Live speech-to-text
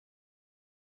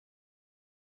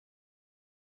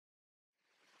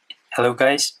Hello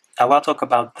guys, I will talk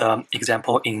about the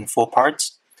example in 4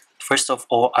 parts. First of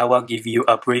all, I will give you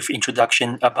a brief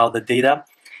introduction about the data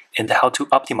and how to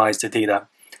optimize the data.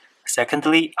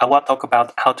 Secondly, I will talk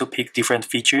about how to pick different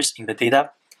features in the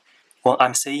data. When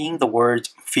I'm saying the word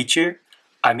feature,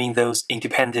 I mean those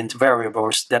independent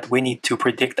variables that we need to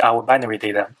predict our binary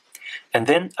data. And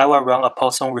then I will run a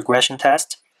Poisson regression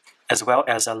test as well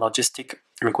as a logistic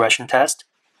regression test.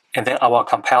 And then I will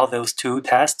compile those two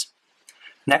tests.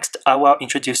 Next, I will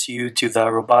introduce you to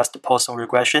the robust Poisson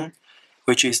regression,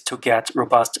 which is to get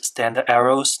robust standard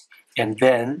errors and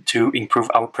then to improve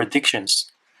our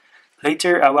predictions.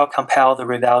 Later, I will compile the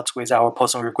results with our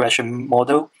Poisson regression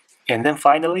model, and then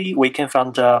finally, we can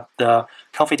find the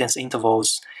confidence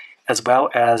intervals as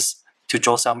well as to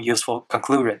draw some useful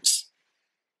conclusions.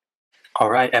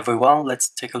 Alright everyone, let's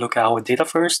take a look at our data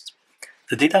first.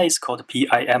 The data is called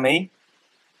PIMA.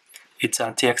 It's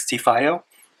a TXT file.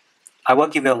 I will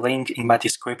give you a link in my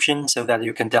description so that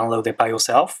you can download it by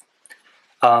yourself.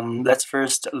 Let's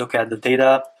first look at the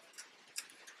data.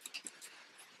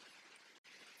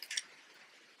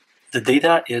 The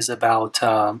data is about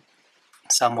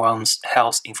someone's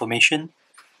health information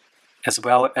as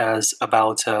well as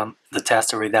about the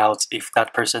test results if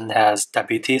that person has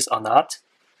diabetes or not.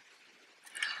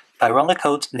 By run the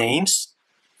code names,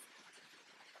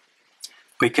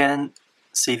 we can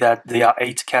see that there are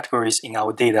 8 categories in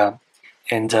our data.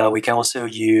 And we can also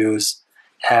use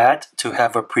head to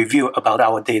have a preview about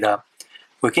our data.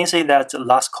 We can say that the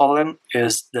last column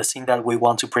is the thing that we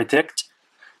want to predict,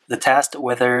 the test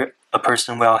whether a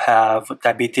person will have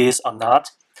diabetes or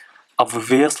not.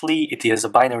 Obviously, it is a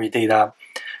binary data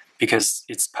because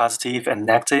it's positive and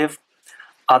negative.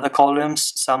 Other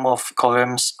columns, some of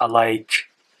columns are like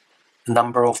the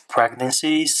number of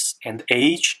pregnancies and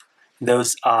age.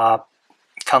 Those are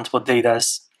countable data.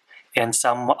 And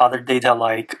some other data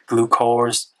like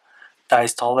glucose,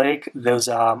 diastolic, those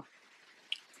are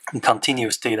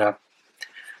continuous data.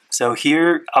 So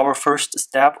here, our first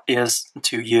step is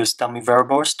to use dummy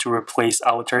variables to replace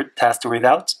our test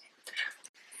results.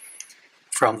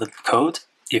 From the code,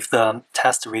 if the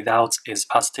test result is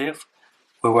positive,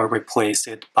 we will replace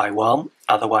it by 1,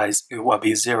 otherwise it will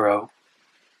be 0.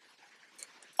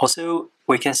 Also,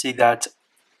 we can see that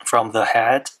from the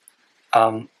head,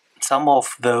 some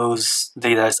of those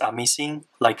data are missing,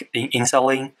 like in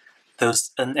insulin, those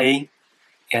NA,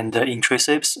 and in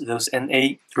triceps, those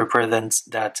NA represents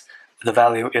that the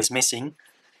value is missing.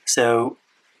 So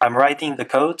I'm writing the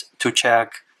code to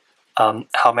check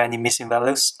how many missing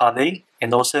values are they,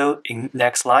 and also in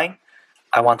next line,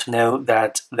 I want to know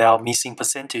that there are missing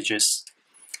percentages.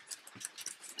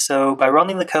 So by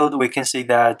running the code, we can see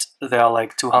that there are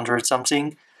like 200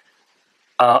 something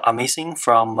are missing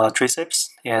from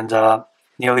triceps, and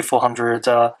nearly 400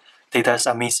 data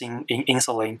are missing in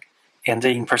insulin. And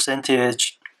in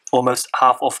percentage, almost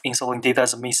half of insulin data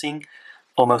is missing.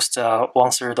 Almost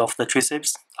 1/3 of the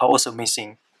triceps are also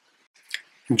missing.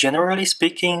 Generally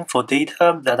speaking, for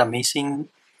data that are missing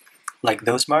like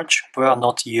those much, we will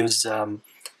not use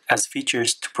as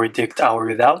features to predict our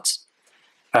results.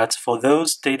 But for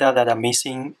those data that are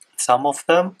missing, some of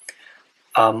them,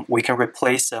 we can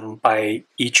replace them by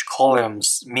each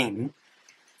column's mean.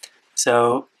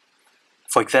 So,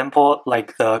 for example,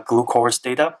 like the glucose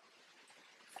data,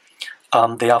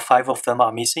 there are 5 of them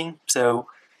are missing. So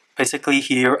basically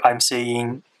here I'm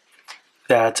saying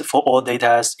that for all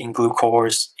data in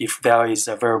glucose, if there is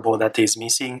a variable that is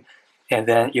missing, and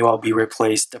then it will be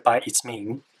replaced by its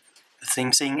mean. The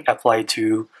same thing applies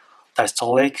to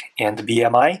diastolic and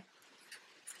BMI.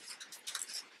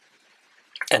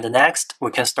 And next,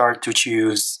 we can start to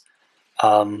choose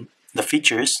the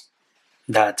features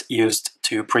that used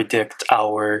to predict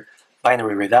our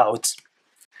binary results.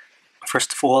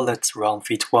 First of all, let's run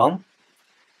fit 1.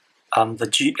 The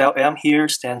GLM here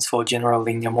stands for General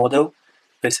Linear Model.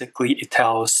 Basically, it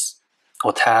tells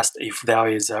or tests if there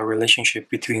is a relationship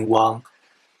between one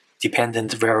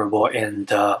dependent variable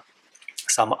and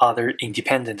some other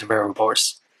independent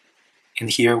variables. And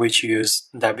here we choose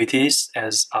diabetes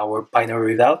as our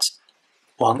binary results,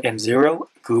 1 and 0,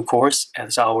 glucose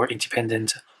as our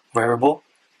independent variable,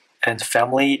 and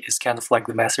family is kind of like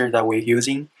the method that we're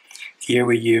using. Here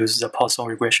we use the Poisson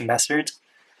regression method,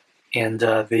 and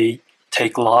they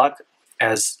take log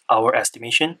as our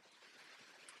estimation.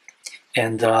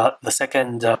 And the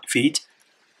second feed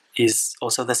is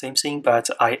also the same thing, but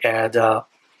I add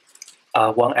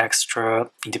one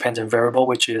extra independent variable,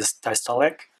 which is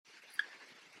diastolic.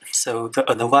 So the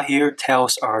ANOVA here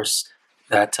tells us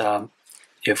that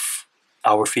if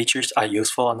our features are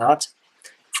useful or not.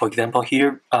 For example,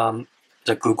 here,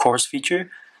 the glucose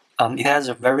feature, It has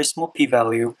a very small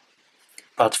p-value,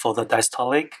 but for the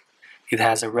diastolic, it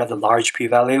has a rather large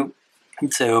p-value.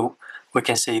 So we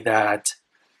can say that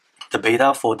the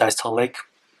beta for diastolic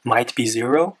might be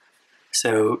 0.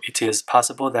 So it is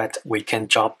possible that we can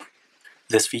drop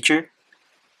this feature.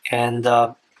 And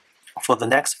for the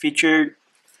next feature,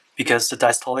 because the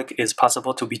diastolic is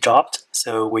possible to be dropped,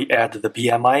 so we add the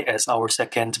BMI as our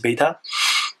second beta.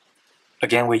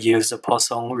 Again, we use the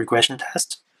Poisson regression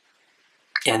test.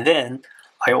 And then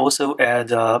I also add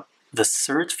the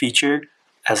third feature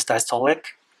as diastolic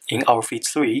in our fit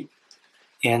 3.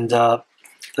 And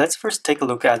let's first take a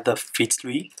look at the fit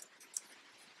 3.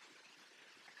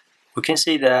 We can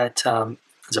see that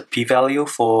the p-value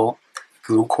for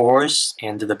glucose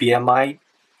and the BMI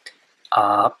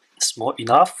are small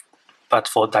enough, but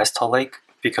for diastolic,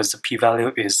 because the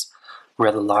p-value is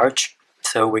rather large,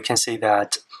 so we can see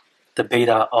that the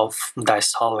beta of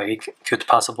diastolic could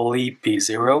possibly be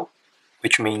 0,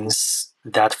 which means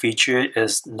that feature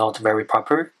is not very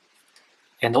proper.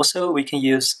 And also we can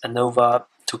use ANOVA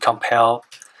to compare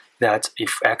that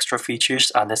if extra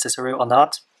features are necessary or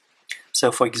not.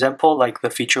 So for example, like the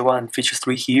feature 1 and feature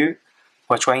 3 here,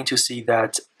 we're trying to see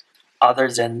that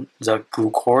other than the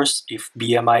glucose, if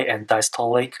BMI and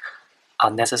diastolic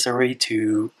are necessary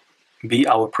to be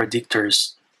our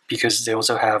predictors, because they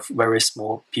also have very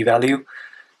small p-value,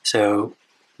 so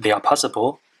they are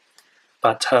possible.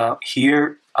 But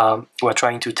here we're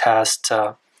trying to test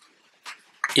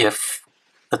if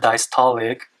the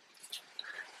diastolic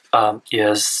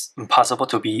is possible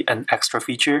to be an extra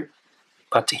feature.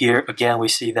 But here again we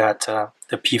see that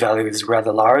the p-value is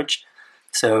rather large,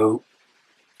 so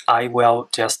I will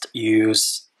just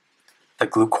use the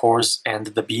glucose and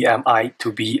the BMI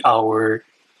to be our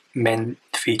main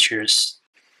features.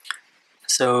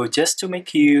 So just to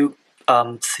make you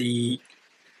see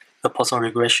the Poisson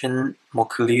regression more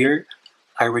clear,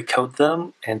 I recode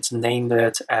them and name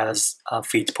it as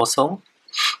fit Poisson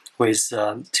with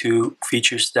 2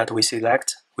 features that we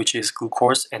select, which is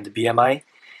glucose and BMI.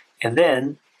 And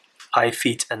then I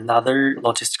fit another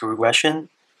logistic regression.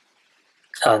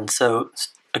 And so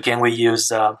again, we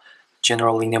use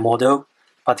general linear model,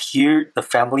 but here the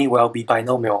family will be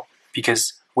binomial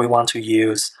because we want to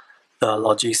use the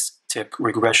logistic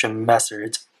regression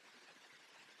method.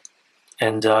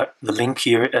 And the link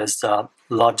here is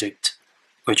logit,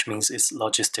 which means it's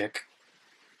logistic.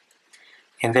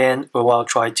 And then we will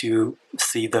try to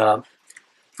see the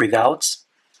results.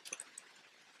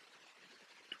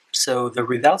 So the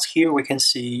results here, we can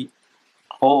see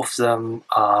all of them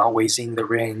are within the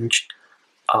range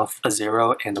of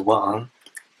 0 and 1.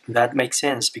 That makes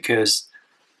sense because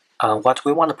what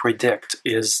we want to predict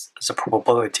is the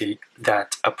probability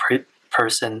that a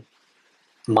person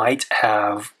might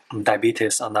have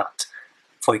diabetes or not.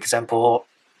 For example,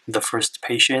 the first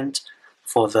patient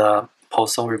for the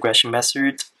Poisson regression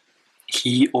method,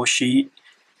 he or she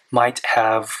might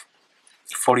have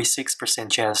 46%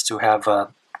 chance to have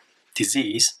a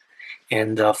disease.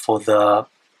 And for the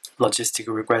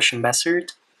logistic regression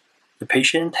method, the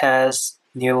patient has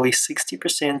nearly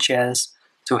 60% chance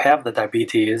to have the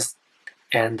diabetes.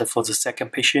 And for the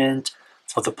second patient,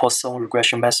 for the Poisson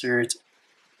regression method,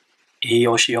 he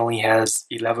or she only has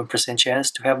 11%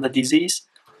 chance to have the disease,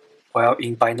 while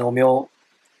in binomial,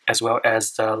 as well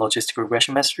as the logistic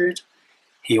regression method,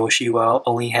 he or she will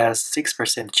only has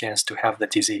 6% chance to have the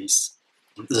disease.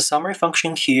 The summary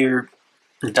function here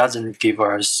doesn't give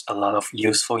us a lot of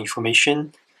useful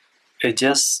information. It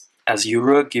just, as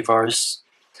usual, gives us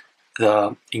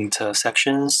the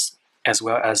intersections as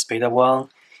well as beta 1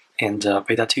 and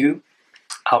beta 2.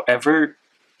 However,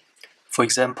 for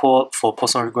example, for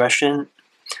Poisson regression,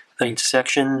 the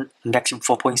intersection negative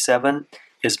 4.7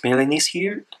 is meaningless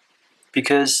here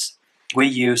because we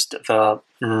used the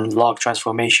log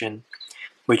transformation,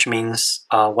 which means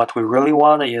what we really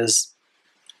want is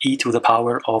e to the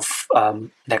power of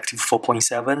negative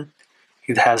 4.7.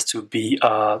 It has to be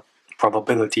a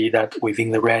probability that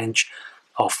within the range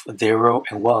of 0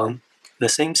 and 1. The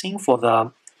same thing for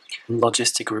the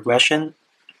logistic regression,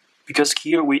 because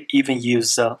here we even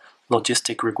use the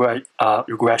logistic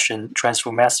regression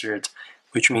transform method,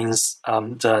 which means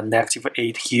the negative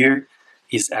 8 here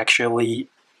is actually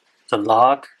the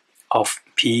log of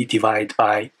p divided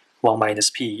by 1 minus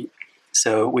p.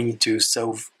 So we need to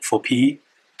solve for p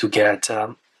to get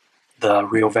the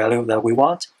real value that we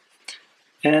want.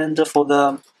 And for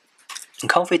the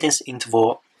confidence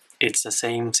interval, it's the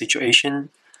same situation.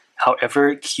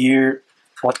 However, here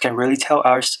what can really tell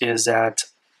us is that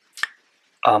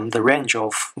the range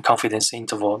of confidence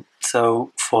interval.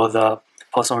 So for the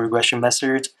Poisson regression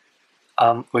method,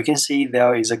 we can see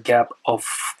there is a gap of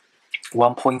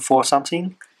 1.4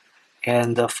 something,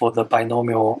 and for the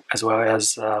binomial as well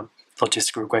as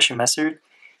logistic regression method,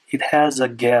 it has a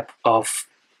gap of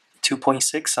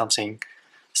 2.6 something.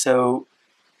 So,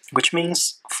 which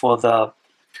means for the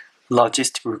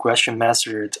logistic regression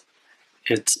method,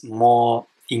 it's more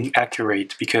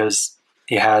inaccurate because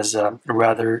it has a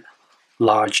rather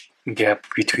large gap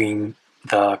between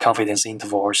the confidence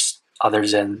intervals other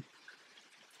than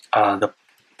the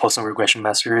Poisson regression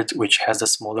method, which has a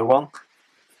smaller one.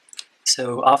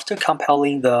 So after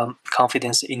compiling the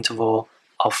confidence interval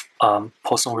of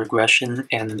Poisson regression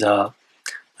and the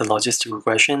logistic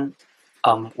regression,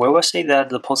 we will say that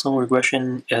the Poisson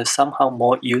regression is somehow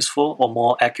more useful or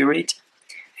more accurate,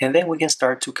 and then we can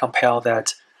start to compare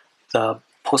that the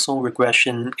Poisson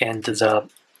regression and the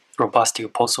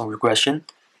robustic Poisson regression.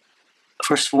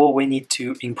 First of all, we need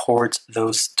to import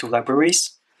those two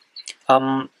libraries.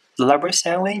 The library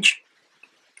sandwich.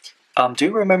 Do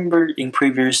you remember in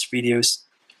previous videos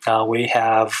we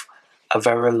have a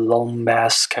very long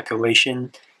mass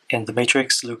calculation and the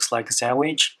matrix looks like a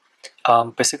sandwich?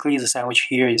 Basically, the sandwich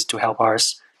here is to help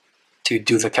us to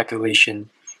do the calculation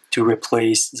to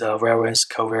replace the variance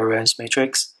covariance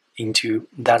matrix into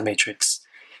that matrix.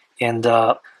 And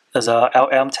the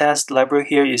LM test library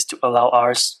here is to allow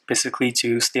us basically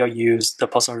to still use the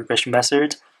Poisson regression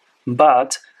method,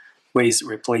 but with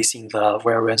replacing the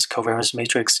variance covariance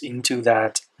matrix into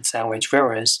that sandwich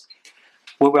variance.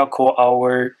 We will call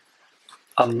our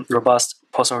robust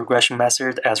Poisson regression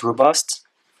method as robust,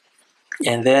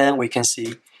 and then we can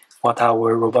see what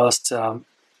our robust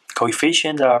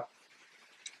coefficient are.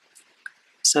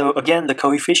 So again, the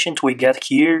coefficient we get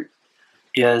here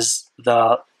is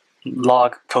the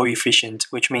log coefficient,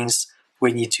 which means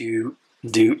we need to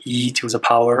do e to the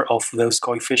power of those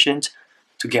coefficients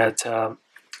to get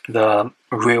the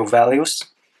real values.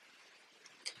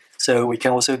 So we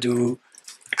can also do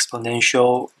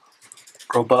exponential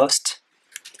robust.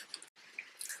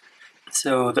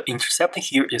 So the intercept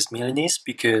here is meaningless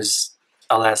because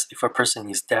unless if a person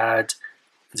is dead,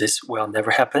 this will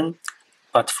never happen.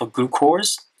 But for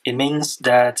glucose, it means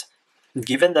that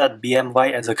given that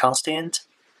BMY as a constant,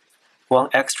 one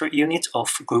extra unit of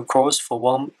glucose for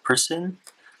one person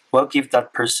will give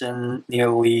that person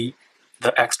nearly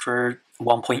the extra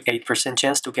 1.8%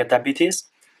 chance to get diabetes.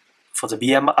 For the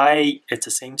BMI, it's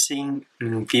the same thing,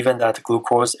 given that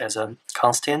glucose as a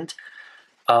constant.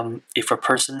 If a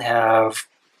person have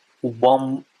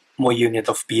one more unit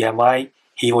of BMI,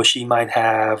 he or she might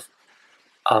have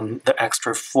the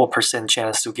extra 4%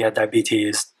 chance to get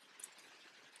diabetes.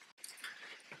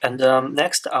 And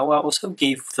next, I will also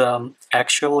give the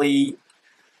actually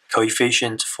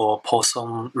coefficient for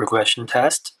Poisson regression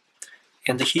test.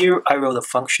 And here I wrote a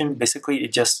function. Basically,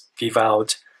 it just gives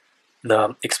out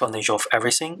the exponential of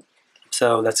everything.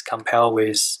 So let's compare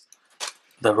with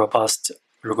the robust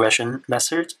regression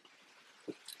method.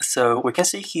 So we can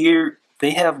see here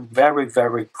they have very,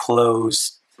 very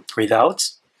close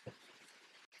results.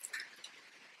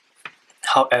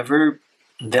 However,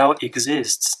 there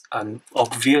exists an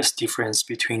obvious difference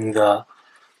between the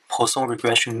Poisson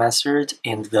regression method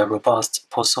and the robust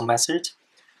Poisson method.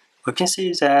 We can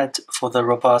see that for the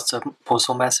robust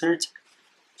Poisson method,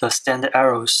 the standard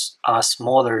errors are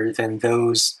smaller than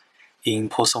those in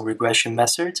Poisson regression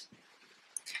method.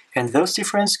 And those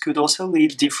differences could also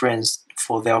lead difference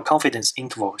for their confidence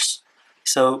intervals.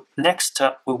 So next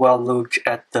we will look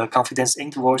at the confidence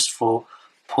intervals for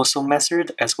Poisson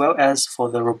method as well as for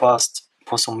the robust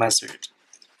Poisson method.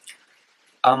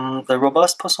 The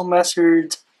robust Poisson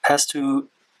method has to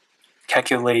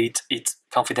calculate its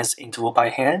confidence interval by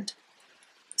hand.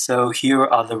 So here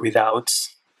are the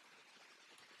results.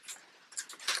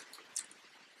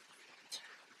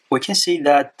 We can see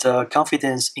that the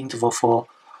confidence interval for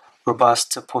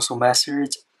robust Poisson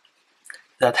method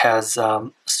that has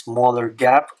a smaller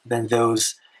gap than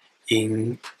those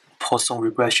in Poisson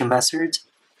regression method.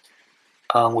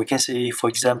 We can see, for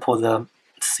example, the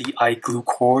CI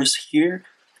glucose here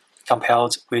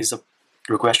compared with the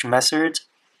regression method.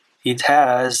 It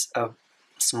has a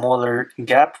smaller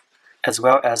gap as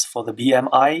well as for the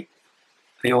BMI.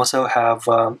 They also have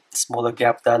a smaller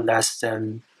gap that less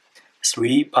than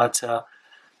 3, but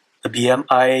the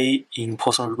BMI in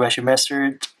Poisson regression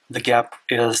method, the gap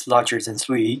is larger than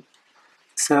 3.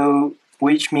 So,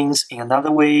 which means in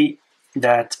another way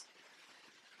that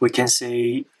we can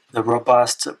say the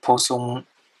robust Poisson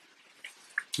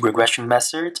regression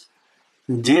method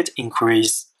did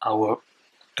increase our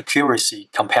accuracy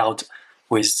compared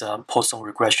with Poisson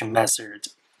regression method.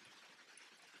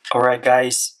 Alright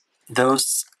guys,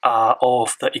 those are all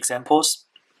of the examples.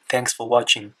 Thanks for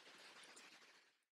watching.